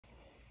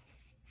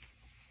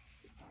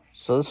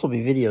So this will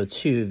be video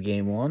 2 of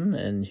game 1,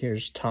 and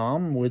here's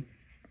Tom with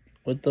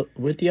the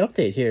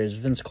update. Here is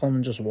Vince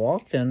Coleman just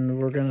walked,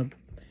 and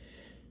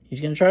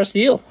he's gonna try to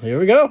steal. Here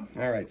we go.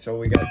 All right, so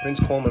we got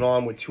Vince Coleman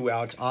on with 2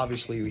 outs.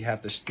 Obviously, we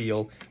have to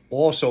steal.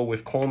 Also,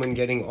 with Coleman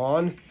getting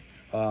on,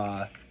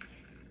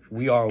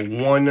 we are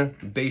 1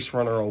 base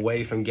runner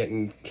away from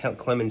getting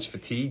Clemens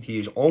fatigued. He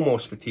is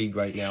almost fatigued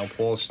right now.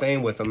 Paul's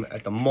staying with him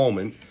at the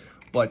moment,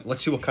 but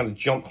let's see what kind of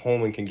jump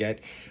Coleman can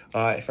get.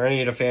 For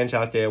any of the fans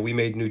out there, we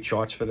made new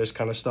charts for this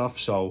kind of stuff,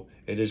 so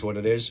it is what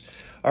it is.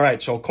 All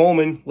right, so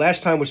Coleman,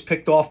 last time was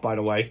picked off, by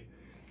the way.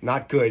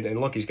 Not good. And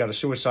look, he's got a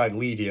suicide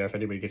lead here, if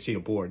anybody can see the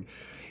board.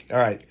 All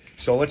right,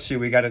 so let's see.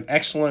 We got an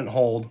excellent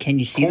hold. Can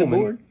you see Coleman, the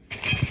board?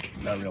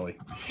 Not really.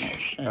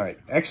 All right,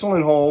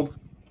 excellent hold.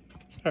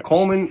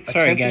 Coleman.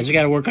 Sorry, guys. We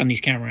got to work on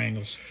these camera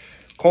angles.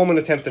 Coleman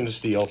attempting to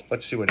steal.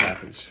 Let's see what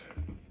happens.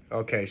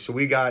 Okay, so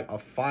we got a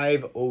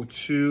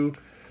 502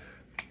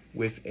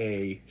 with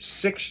a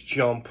 6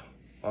 jump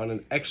on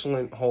an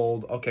excellent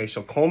hold. Okay,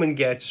 so Coleman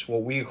gets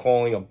what we're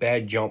calling a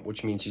bad jump,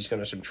 which means he's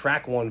going to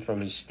subtract 1 from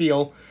his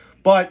steal.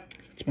 But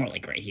it's more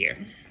like right here.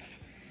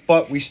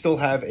 But we still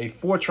have a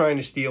 4 trying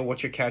to steal.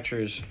 What's your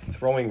catcher's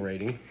throwing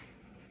rating?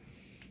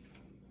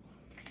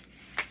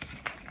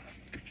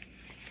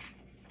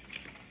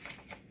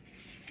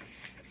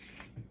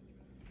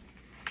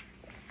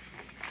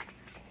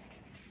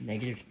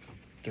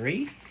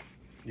 -3?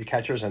 Your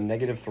catcher's a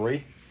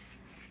 -3?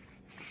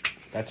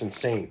 That's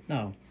insane.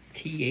 No.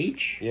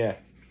 TH? Yeah.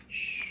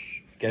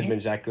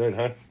 Gedman's that good,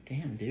 huh?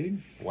 Damn,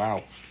 dude.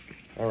 Wow.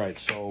 All right,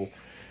 so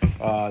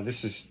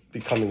this is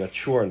becoming a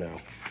chore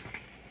now.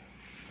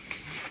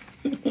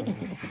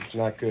 It's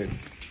not good.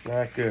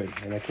 Not good.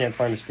 And I can't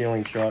find a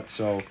stealing chart,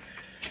 so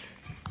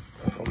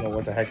I don't know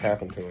what the heck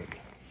happened to it.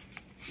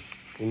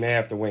 We may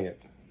have to wing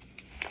it.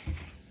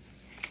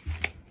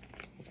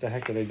 What the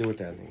heck did I do with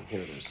that thing? Here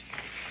it is.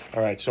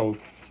 All right, so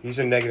he's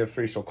a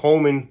 -3. So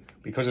Coleman,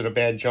 because of the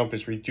bad jump,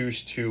 is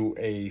reduced to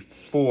a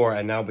 4,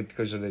 and now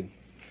because of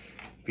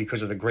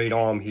the great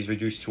arm, he's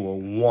reduced to a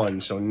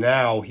 1. So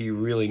now he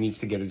really needs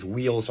to get his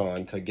wheels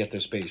on to get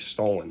this base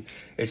stolen.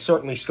 It's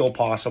certainly still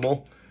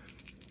possible.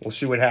 We'll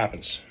see what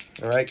happens.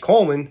 All right,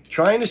 Coleman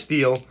trying to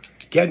steal.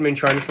 Gedman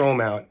trying to throw him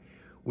out.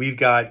 We've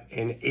got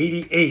an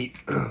 88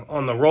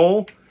 on the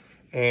roll.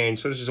 And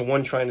so this is a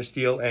 1 trying to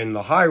steal. And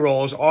the high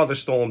rolls are the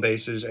stolen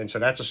bases. And so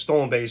that's a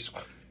stolen base.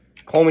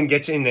 Coleman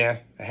gets in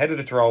there ahead of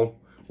the throw.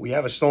 We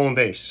have a stolen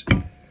base.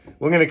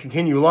 We're going to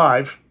continue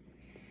live,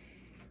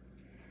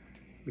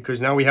 because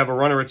now we have a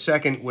runner at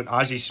second with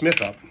Ozzie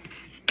Smith up.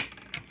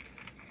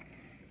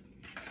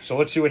 So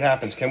let's see what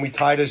happens. Can we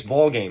tie this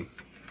ball game?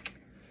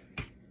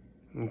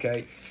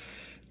 Okay.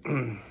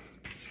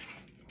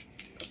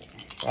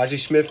 Ozzie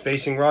Smith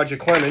facing Roger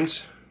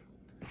Clemens.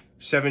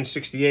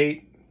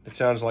 768. It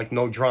sounds like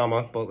no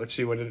drama, but let's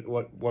see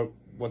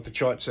what the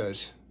chart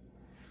says.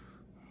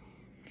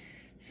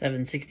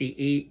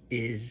 768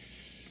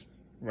 is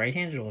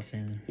right-handed or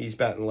left-handed? He's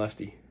batting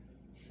lefty.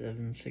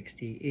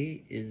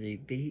 768 is a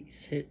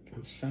base hit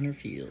to center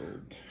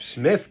field.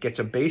 Smith gets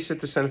a base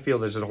hit to center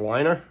field. Is it a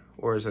liner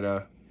or is it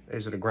a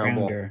ground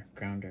ball?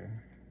 Grounder.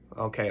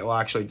 Okay, well,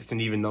 actually, it's an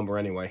even number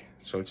anyway.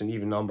 So it's an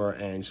even number,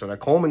 and so that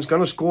Coleman's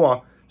going to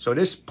score. So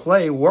this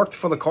play worked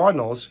for the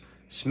Cardinals.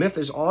 Smith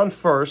is on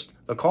first.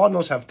 The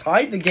Cardinals have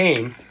tied the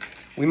game.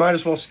 We might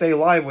as well stay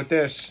live with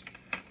this.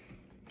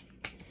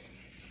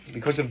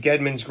 Because of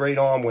Gedman's great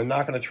arm, we're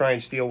not going to try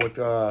and steal with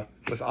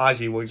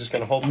Ozzie. We're just going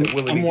to hope that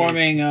Willie. I'm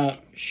warming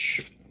up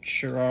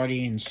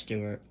Girardi and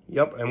Stewart.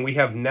 Yep, and we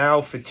have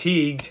now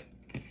fatigued.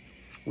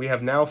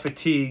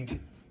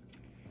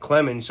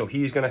 Clemens, so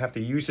he's going to have to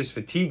use his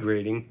fatigue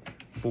rating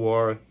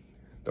for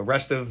the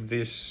rest of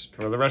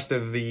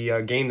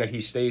the game that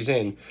he stays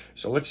in.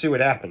 So let's see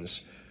what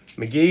happens.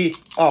 McGee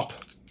up.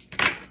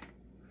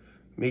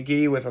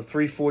 McGee with a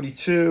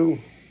 342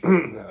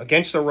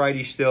 against the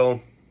righty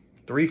still.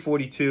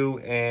 342,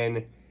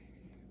 and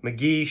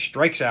McGee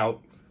strikes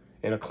out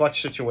in a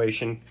clutch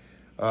situation.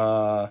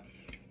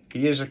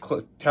 He is a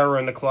terror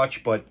in the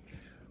clutch, but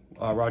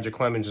Roger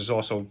Clemens is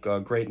also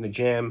great in the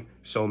jam.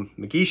 So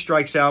McGee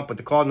strikes out, but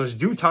the Cardinals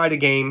do tie the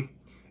game,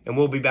 and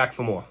we'll be back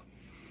for more.